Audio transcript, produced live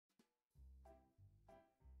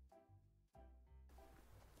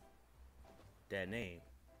That name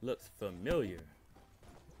looks familiar.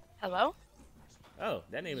 Hello? Oh,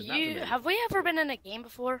 that name is not familiar. Have we ever been in a game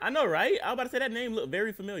before? I know, right? I was about to say that name looked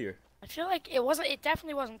very familiar. I feel like it wasn't. It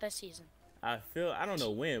definitely wasn't this season. I don't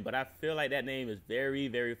know when, but I feel like that name is very,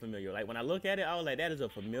 very familiar. Like when I look at it, I was like, that is a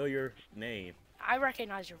familiar name. I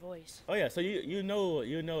recognize your voice. Oh yeah, so you know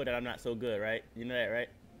that I'm not so good, right? You know that, right?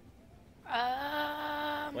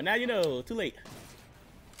 Well, now you know. Too late.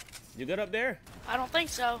 You good up there? I don't think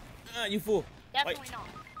so. You fool. Definitely not.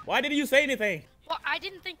 Why didn't you say anything? Well, I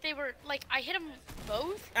didn't think they were, like, I hit them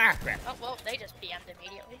both. Ah, crap. Oh, well, they just PM'd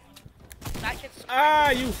immediately. That kid's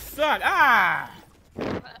Ah, you suck. Ah! You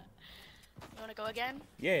want to go again?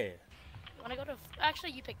 Yeah. You want to go to,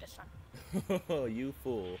 actually, you pick this time. Oh, you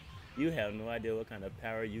fool. You have no idea what kind of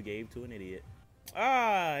power you gave to an idiot.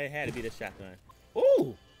 Ah, it had to be the shotgun.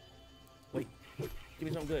 Ooh! Wait. Give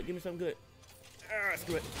me something good. Give me something good. Ah,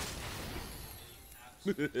 screw it.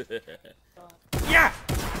 Yeah!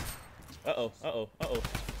 Uh-oh, uh-oh, uh-oh.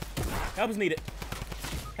 Help is needed.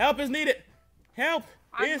 Help is needed. Help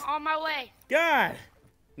is... I'm on my way. God.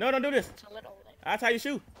 No, don't do this. It's a little late. I'll tie your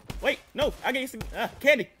shoe. Wait, no. I'll get you some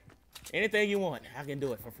candy. Anything you want. I can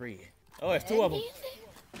do it for free. Oh, there's two of them.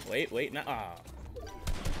 Wait, nah.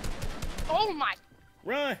 Oh, my.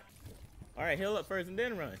 Run. All right, heal up first and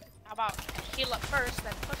then run. How about heal up first,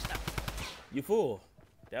 then push them? You fool.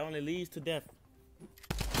 That only leads to death.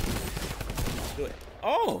 Do it.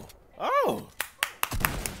 Oh! Oh!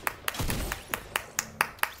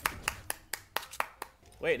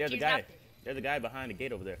 Wait, there's a guy. There's a guy behind the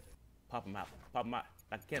gate over there. Pop him out. Pop him out.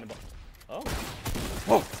 Like a cannonball. Oh.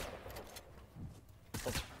 Oh!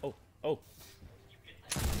 Oh. Oh.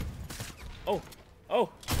 Oh. Oh.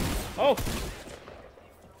 Oh.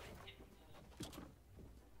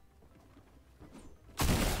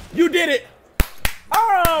 You did it!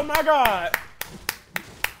 Oh my God!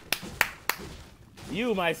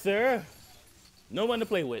 You, my sir. No one to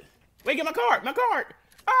play with. Wait, get my card! My card!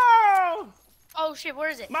 Oh! Oh shit, where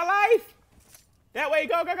is it? My life! That way,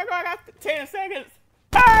 go, go, go, go. I got 10 seconds.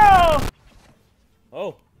 Oh!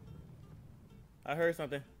 Oh. I heard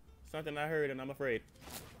something. Something I heard and I'm afraid.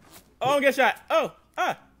 Oh, get shot. Oh,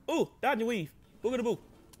 ooh, dodge and weave. Boogity boo.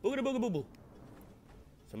 Boogity booga boo boo.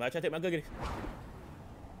 Somebody try to take my googity.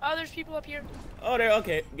 Oh, there's people up here. Oh, there,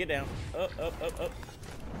 okay. Get down. Up, up, up, up.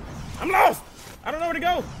 I'm lost! I don't know where to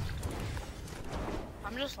go.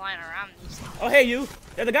 I'm just flying around these things. Oh, hey, you.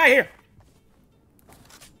 There's a guy here.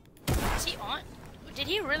 Is he on? Did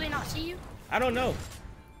he really not see you? I don't know.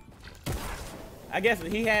 I guess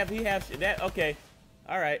he have that. Okay.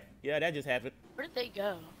 All right. Yeah, that just happened. Where did they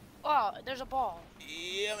go? Oh, there's a ball.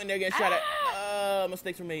 Yeah, and they're getting shot at.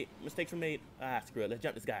 Mistakes were made. Mistakes were made. Ah, screw it. Let's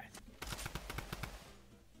jump this guy.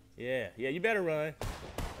 Yeah, yeah, you better run.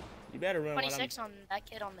 You better run. 26 on that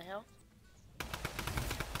kid on the hill.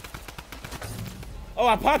 Oh,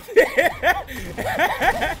 I popped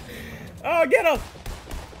it. Oh, get him.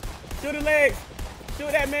 Shoot his legs.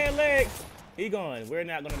 Shoot that man's legs. He gone. We're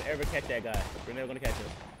not going to ever catch that guy. We're never going to catch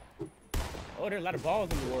him. Oh, there's a lot of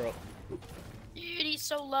balls in the world. Dude, he's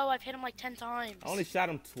so low. I've hit him like 10 times. I only shot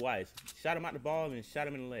him twice. Shot him out the ball and shot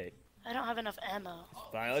him in the leg. I don't have enough ammo.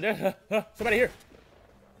 Fine. Oh, there's somebody here.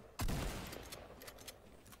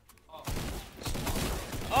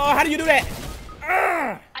 Oh, how do you do that?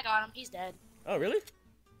 I got him. He's dead. Oh, really?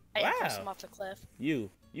 I pushed him off the cliff. You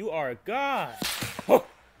are a god. Oh.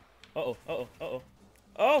 Uh-oh, uh-oh, uh-oh.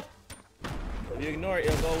 Oh! If you ignore it,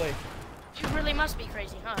 it'll go away. You really must be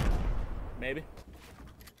crazy, huh? Maybe.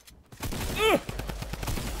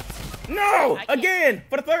 No! Again!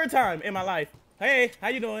 For the third time in my life. Hey, how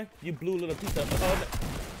you doing? You blue little piece of... Oh,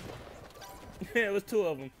 no. It was two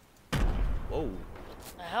of them. Whoa.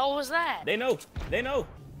 The hell was that? They know. They know.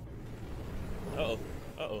 Uh-oh.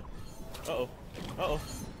 Uh-oh. Uh-oh. Uh-oh.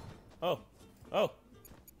 Oh. Oh.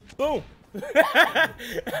 Boom.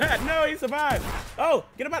 No, he survived. Oh,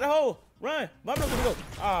 get him out the hole. Run. Bob knows where to go.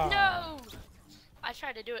 Oh. No. I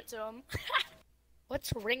tried to do it to him.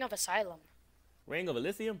 What's Ring of Asylum? Ring of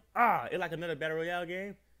Elysium? Ah, it's like another Battle Royale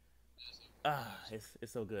game. Ah, it's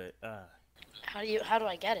so good. How do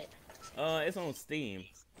I get it? It's on Steam.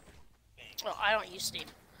 Oh, I don't use Steam.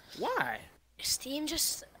 Why? Steam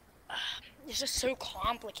just it's just so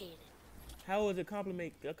complicated. How is it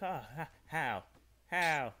complicate a car? How?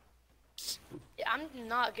 How? I'm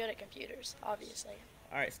not good at computers, obviously.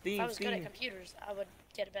 All right, Steam. If I was good at computers, I would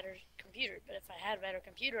get a better computer. But if I had a better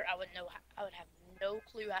computer, I would have no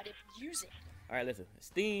clue how to use it. All right, listen.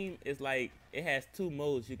 Steam is like, it has two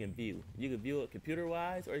modes you can view. You can view it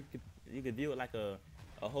computer-wise, or you can view it like a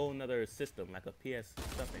whole nother system, like a PS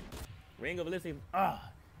something. Ring of Elysium.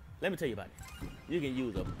 Let me tell you about it. You can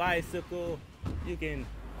use a bicycle. You can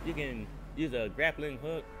use a grappling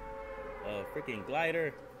hook, a freaking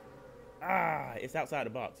glider. It's outside the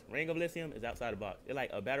box. Ring of Elysium is outside the box. It's like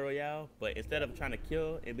a battle royale, but instead of trying to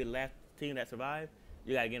kill and be the last team that survive,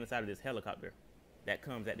 you gotta get inside of this helicopter that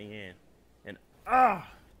comes at the end. And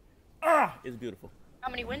it's beautiful. How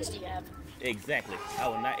many wins do you have? Exactly. I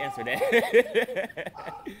will not answer that.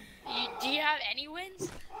 Do you have any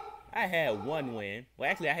wins? I had 1 win.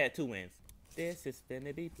 Well, actually, I had 2 wins. This is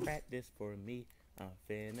finna be practice for me. I'm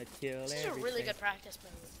finna kill This is everything. a really good practice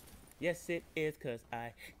move. Yes, it is, cause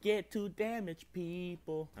I get to damage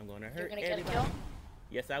people. I'm gonna hurt You're gonna everybody. get a kill?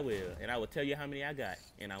 Yes, I will, and I will tell you how many I got,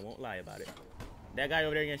 and I won't lie about it. That guy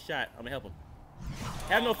over there getting shot. I'm gonna help him.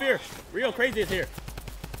 Have no fear. Real Crazy is here.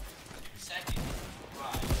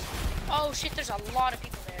 Oh shit! There's a lot of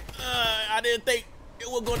people there. I didn't think it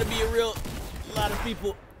was gonna be a real lot of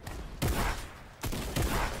people.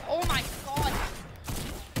 Oh my god!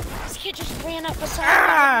 This kid just ran up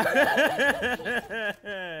beside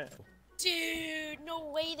me. Dude, no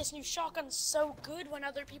way! This new shotgun's so good when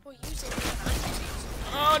other people use it.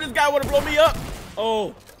 Oh, this guy wanna blow me up.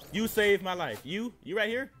 Oh, you saved my life. You right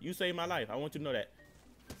here? You saved my life. I want you to know that.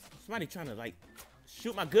 Somebody trying to like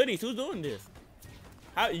shoot my goodies. Who's doing this?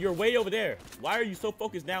 You're way over there. Why are you so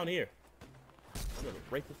focused down here?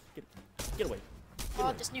 Rapist, get away.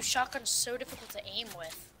 Oh, this new shotgun's so difficult to aim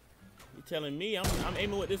with. You telling me I'm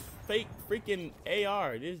aiming with this fake freaking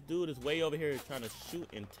AR? This dude is way over here trying to shoot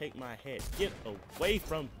and take my head. Get away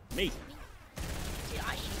from me. Dude,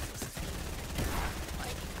 I hate this thing.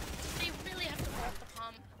 Like, they really have to vault the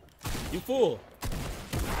pump. You fool.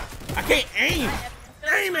 I can't aim.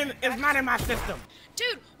 Aiming is not in my system.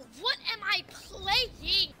 Dude, what am I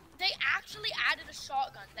playing? They actually added a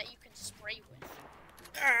shotgun that you can spray with.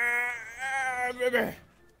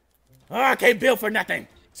 I can't build for nothing.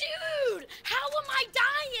 Dude, how am I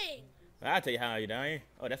dying? I'll tell you how you're dying.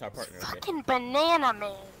 Oh, that's our partner. Okay. Fucking banana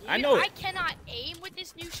man. I know it. I cannot aim with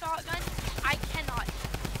this new shotgun. I cannot.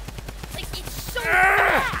 Like, it's so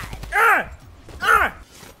bad.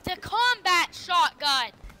 The combat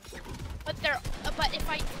shotgun. But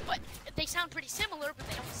they sound pretty similar, but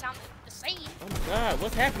they don't sound the same. Oh my god,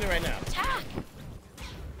 what's happening right now? Tac.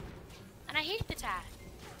 And I hate the tac.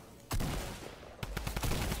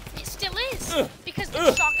 It still is. Because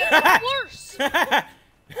the shotgun is worse.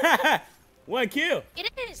 1 kill.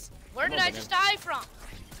 It is. Where did I just die from?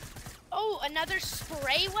 Oh, another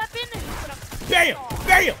spray weapon? Bam!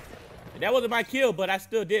 Bam! That wasn't my kill, but I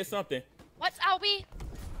still did something. What's Albie?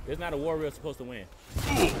 There's not a warrior supposed to win.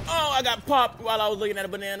 Oh, I got popped while I was looking at a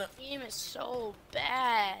banana. Game is so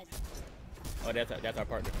bad. Oh, that's our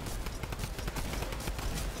partner.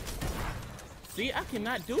 See, I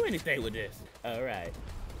cannot do anything with this. All right.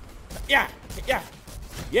 Yeah.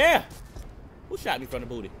 Who shot me from the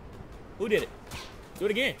booty? Who did it? Do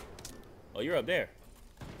it again. Oh, you're up there.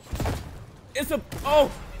 It's a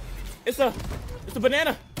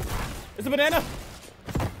banana. It's a banana.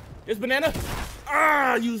 It's banana.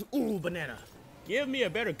 Banana. Give me a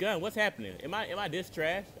better gun. What's happening? Am I this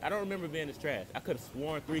trash? I don't remember being this trash. I could have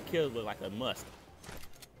sworn 3 kills was like a must.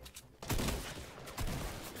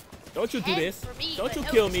 Don't you do this. Don't you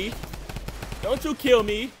kill me. Don't you kill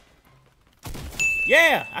me.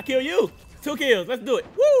 Yeah, I kill you. 2 kills. Let's do it.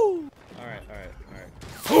 Woo! All right.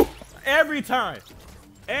 Ooh, every time.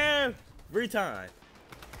 Every time.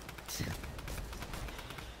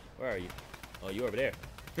 Where are you? Oh, you over there.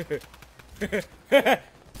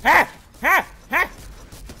 Ha!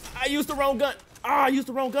 I used the wrong gun. I used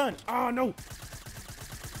the wrong gun. Oh, no.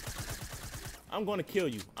 I'm going to kill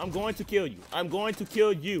you. I'm going to kill you. I'm going to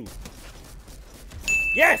kill you.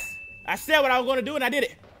 Yes! I said what I was going to do, and I did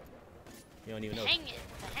it. You don't even know. The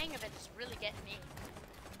hang of it is really getting me.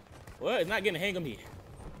 Well, it's not getting the hang of me.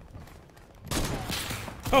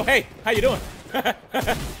 Oh, hey. How you doing?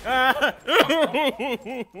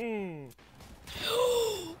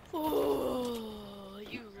 Oh,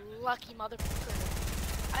 you lucky motherfucker.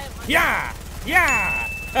 Yeah!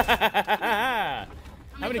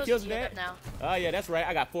 How many kills is do you that? have now? Oh, yeah, that's right.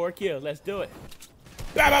 I got 4 kills. Let's do it.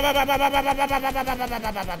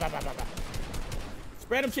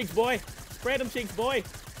 Spread them cheeks, boy. Spread them cheeks, boy.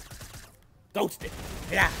 Ghosted.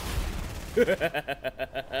 Yeah.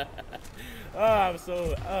 Oh, I'm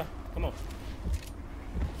so... come on.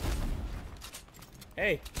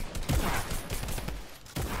 Hey.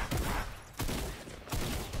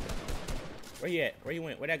 Where he at? Where he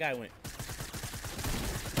went? Where that guy went?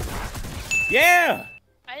 Yeah!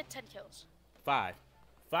 I had 10 kills. 5.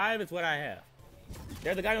 5 is what I have.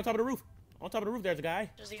 There's a guy on top of the roof. On top of the roof, there's a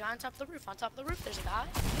guy. There's a guy on top of the roof. On top of the roof, there's a guy.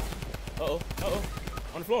 Uh-oh.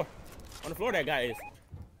 On the floor. On the floor that guy is.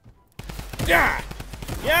 Yeah!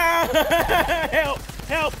 Yeah! Help!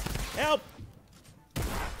 Help! Help!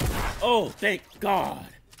 Oh, thank God.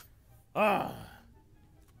 Ah.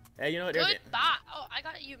 Hey, you know what? Goodbye. Oh, I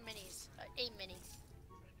got you minis. 8 minis.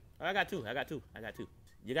 Oh, I got two. I got two.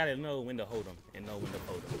 You gotta know when to hold them and know when to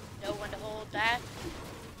fold them. Know when to hold that.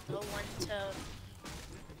 Know when to...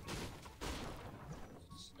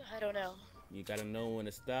 I don't know. You gotta know when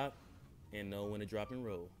to stop and know when to drop and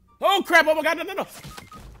roll. Oh crap! Oh my God! No!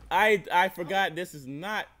 I forgot this is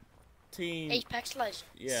not team. Apex Legends.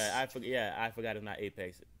 Yeah, I forgot it's not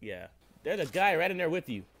Apex. Yeah, there's a guy right in there with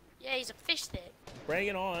you. Yeah, he's a fish stick. Bring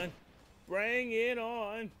it on. Bring it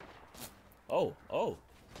on. Oh. Oh!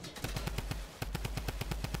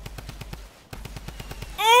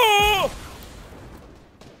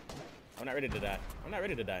 I'm not ready to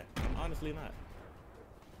die. I'm honestly not.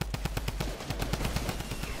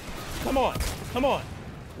 Come on.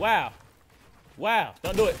 Wow.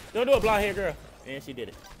 Don't do it, blonde hair girl. And she did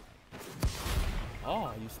it.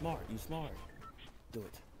 Oh, you smart. Do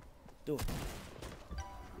it.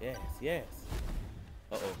 Yes.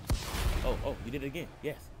 Uh-oh. Oh, you did it again.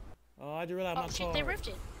 Yes. Oh, I just realized my card. Oh shit, they ripped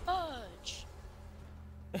it. Fudge.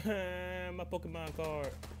 My Pokemon card.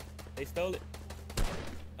 They stole it.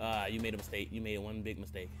 You made a mistake. You made one big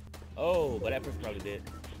mistake. Oh, but that person probably did.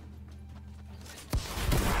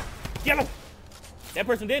 Get him! That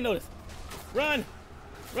person did notice. Run!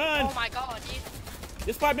 Oh my God, dude.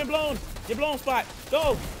 This spot been blown. Get blown spot.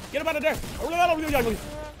 Go! Get him out of there. What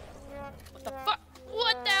the fuck?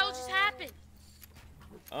 What the hell just happened?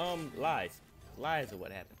 Lies. Lies are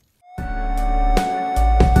what happened.